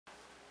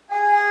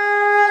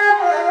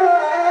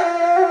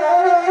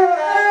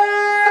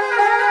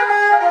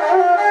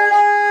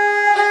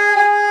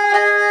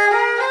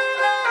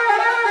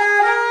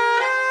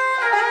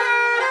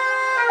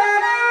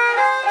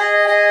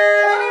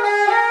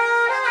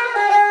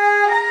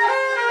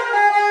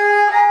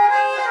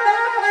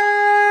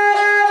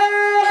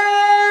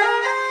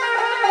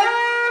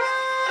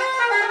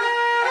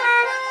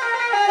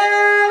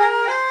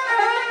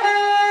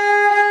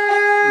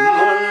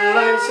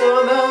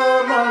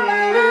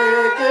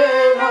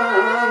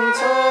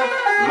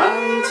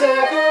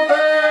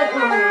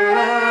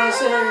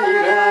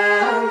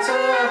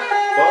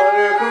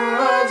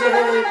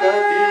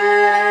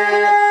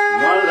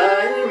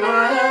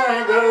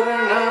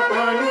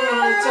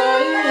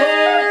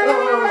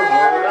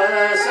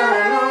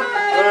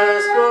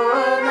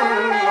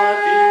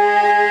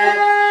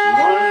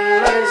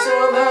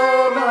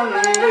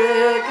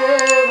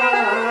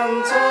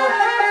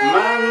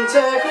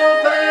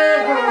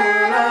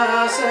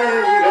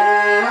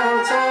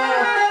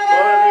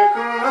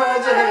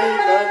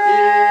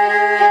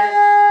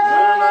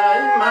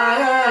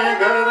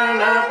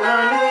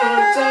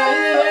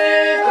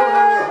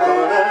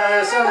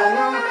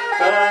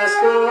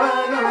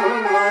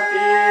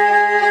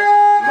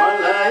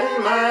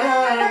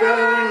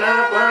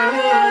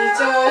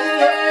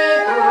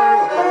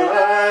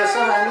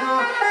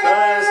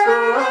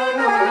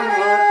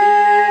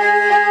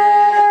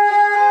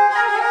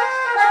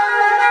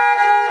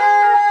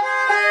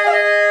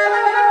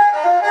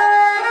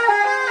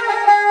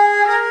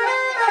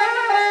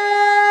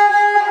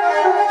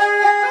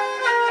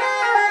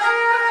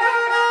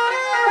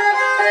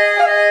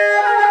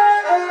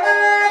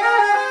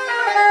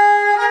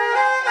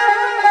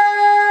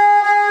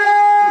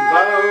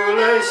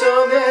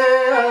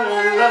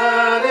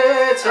अल्लाह रे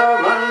छ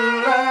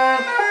भन्न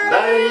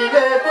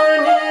दाइले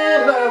पनि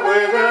लभ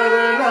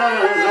गर्न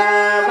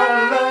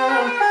नभन्न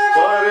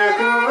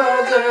पर्खु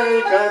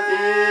अझै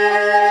कति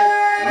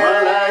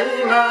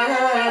मलाई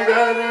माया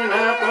गर्न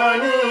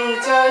पनि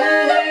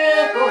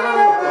चाहिएको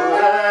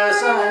र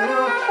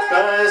सानो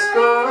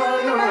कसको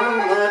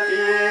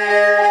अनुमति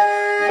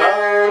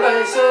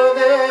बाउलाई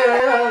सोधे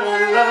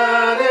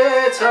अल्लाह रे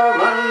छ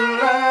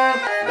भन्न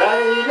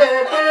दाइले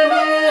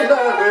पनि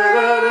लभ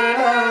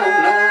गर्न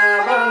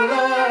नभन्न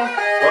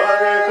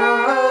पर्खु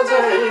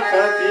अझै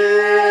कति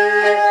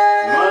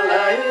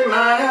मलाई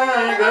माया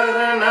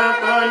गर्न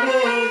पनि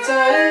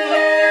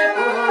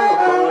चाहिएको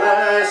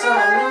र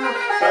सानो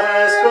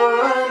कसको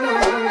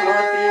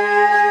अनुमति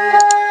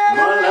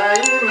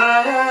मलाई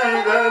माया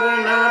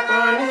गर्न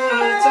पनि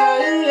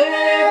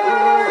चाहिएको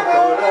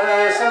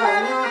र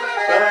सानो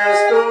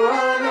कसको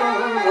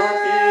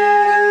अनुमति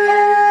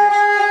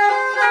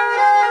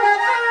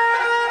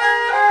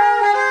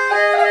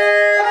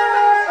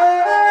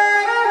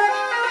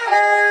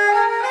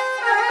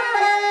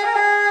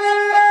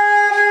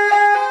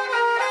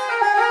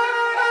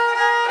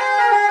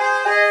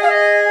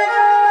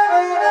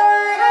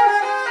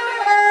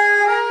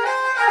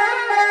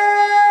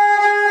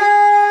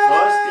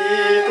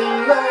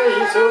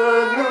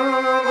सोध्नु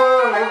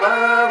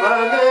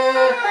बाबाले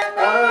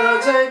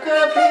अझै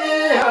कति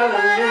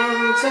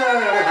हल्लिन्छ